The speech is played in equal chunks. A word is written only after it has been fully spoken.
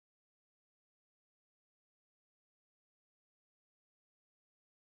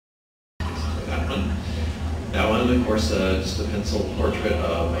one. That one, of course, just a pencil portrait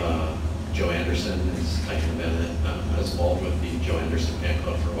of Joe Anderson and Titan Bennett. I was involved with the Joe Anderson fan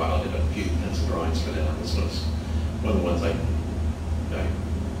club for a while. I did a few pencil drawings for them. This was one of the ones I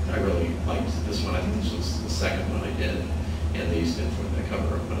really liked. This one, I think this was the second one I did, and they used it for the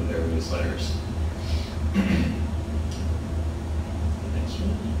cover of one of their newsletters. Next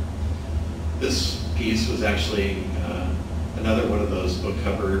one. This piece was actually another one of those book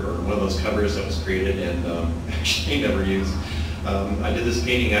cover, or one of those covers that was created and actually never used. I did this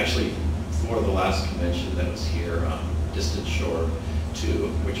painting actually for the last convention that was here, Distant Shore 2,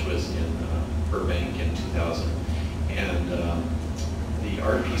 which was in Burbank in 2000. And the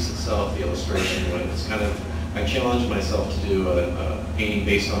art piece itself, the illustration, was kind of, I challenged myself to do a painting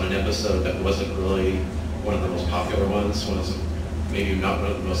based on an episode that wasn't really one of the most popular ones, maybe not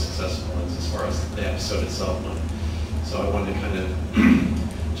one of the most successful ones as far as the episode itself went. So I wanted to kind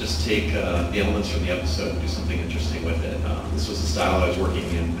of just take the elements from the episode and do something interesting with it. This was the style I was working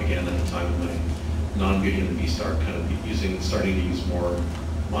in, again, at the time of my non-Beauty and the Beast art, kind of starting to use more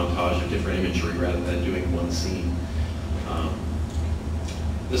montage of different imagery rather than doing one scene.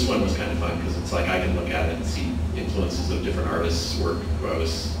 This one was kind of fun because it's like I can look at it and see influences of different artists' work who I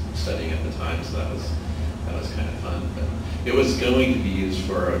was studying at the time, so that was kind of fun. But it was going to be used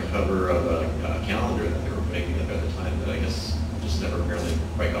for a cover of a calendar that they were putting together at the time that I guess just never really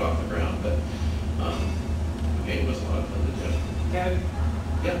quite got off the ground. But okay, it was a lot of fun to do.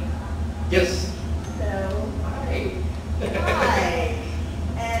 Yeah. Yes. So, hi. Hi.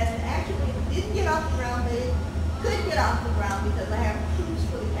 And actually, it didn't get off the ground, but it could get off the ground because I have proofs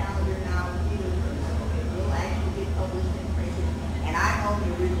for the calendar now. It will actually get published and printed. And I own the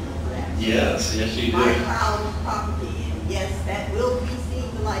original for that. Yes, yes you do. My proud property. And yes, that will be seen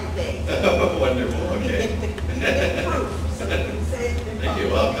the light of day. Wonderful, okay. Proof, so you can say it's been Thank you.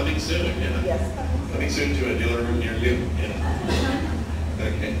 Well, coming soon, yeah. Yes, Coming soon to a dealer room near you. Yeah.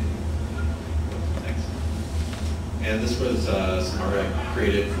 Okay. Thanks. And this was some art I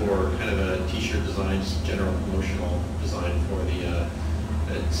created for kind of a t-shirt design, just general promotional design for the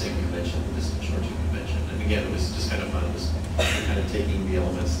same convention, the Distant Shore 2 convention. And again, it was just kind of fun, just kind of taking the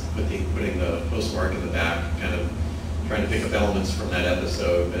elements, putting the postmark in the back, kind of trying to pick up elements from that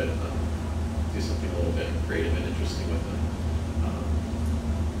episode, but do something a little bit creative and interesting with them.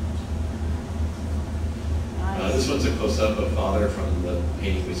 This one's a close-up of Father from the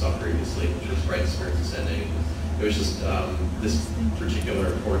painting we saw previously, which was Bright Spirits Ascending. It was just this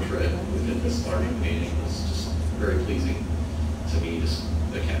particular portrait within this larger painting was just very pleasing to me, just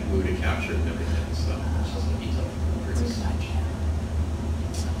the mood it captured and everything. So it's just a detail from the previous image.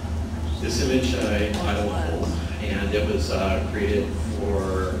 This image I titled Hold, and it was created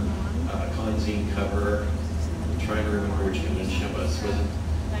for a Conzine cover. I'm trying to remember which convention it was. Was it?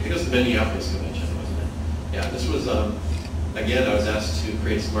 I think it was the Minneapolis convention, wasn't it? Yeah, this was, again, I was asked to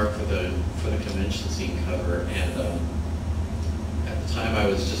create some art for the convention scene cover, and at the time I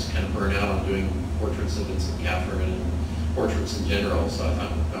was just kind of burnt out on doing portraits of Vincent Catherine and portraits in general, so I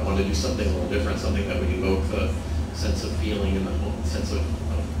thought I wanted to do something a little different, something that would evoke the sense of feeling and the sense of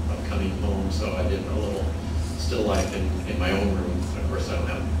coming home. So I did a little still life in my own room. Of course, I don't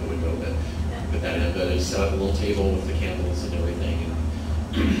have a window, but put that in. But I set up a little table with the candles and everything,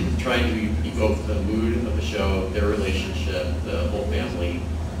 and trying to evoke the mood of the show, their relationship, the whole family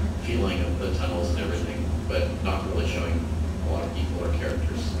feeling of the tunnels and everything, but not really showing a lot of people or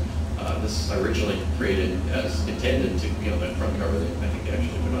characters. This I originally created as intended to be on that front cover. I think they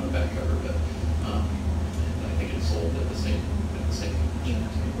actually put it on the back cover, but I think it sold at the same convention.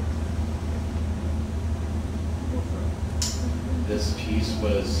 This piece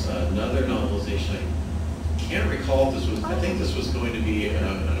was another novelization. I can't recall if this was, I think this was going to be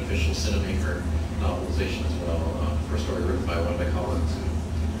an official Cinemaker novelization as well. First story written by one of my colleagues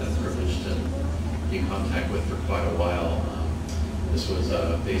who had the privilege to be in contact with for quite a while. This was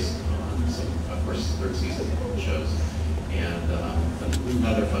based on some, of course, third season shows. And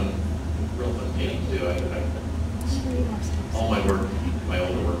another real fun painting to do. All my work, my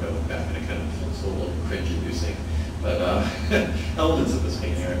older work, I look back and it kind of feels a little cringe-inducing. But elements of this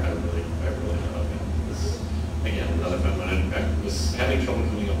painting, I really love. This, again, another fun one. I was having trouble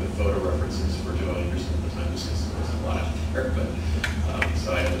coming up with photo references for Joe Anderson at the time, just because there wasn't a lot out there. But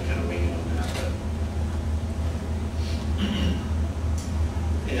so I had to kind of wing it on that.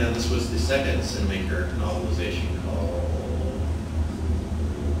 And this was the second Cinemaker novelization called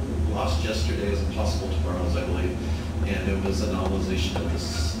Lost Yesterdays, Impossible Tomorrows, I believe. And it was a novelization of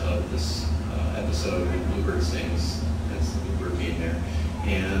this episode with Bluebird Sings, that's the Bluebird being there.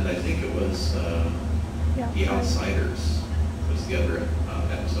 And I think it was The Outsiders was the other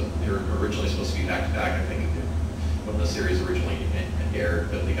episode. They were originally supposed to be back to back. I think when the series originally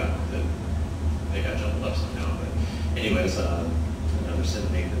aired, but they got jumbled up somehow. But anyways, another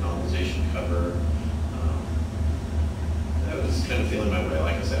Cinemaker novelization cover. I was kind of feeling my way.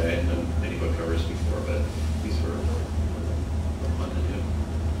 Like I said, I had done many book covers before, but these were fun to do.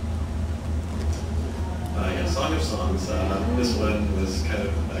 Yeah, Song of Songs. This one was kind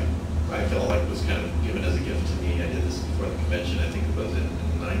of, I felt like was kind of given as a gift to me. I did this before the convention. I think it was in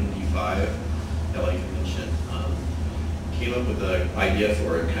 '95, LA convention. Came up with the idea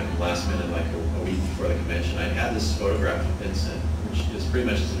for it kind of last minute, like a week before the convention. I had this photograph of Vincent, which is pretty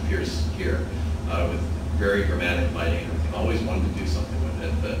much as it appears here, with very dramatic lighting. I always wanted to do something with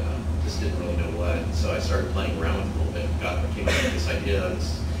it, but just didn't really know what. So I started playing around with it a little bit. Came up with this idea,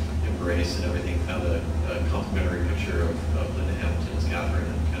 this embrace and everything. Found a complimentary picture of Linda Hamilton as Catherine,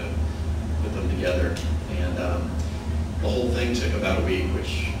 and kind of put them together. And the whole thing took about a week,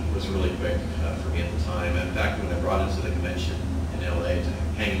 which was really quick for me at the time. In fact, when I brought it to the convention in LA to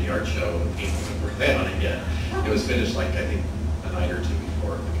hang in the art show, and people didn't work on it yet. It was finished like I think a night or two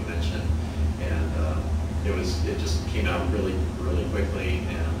before the convention, and it just came out really quickly,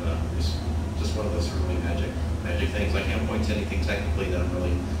 and just one of those really magic things. I can't point to anything technically that I'm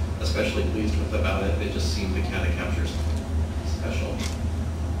really especially pleased with about it. It just seemed to kind of capture something special.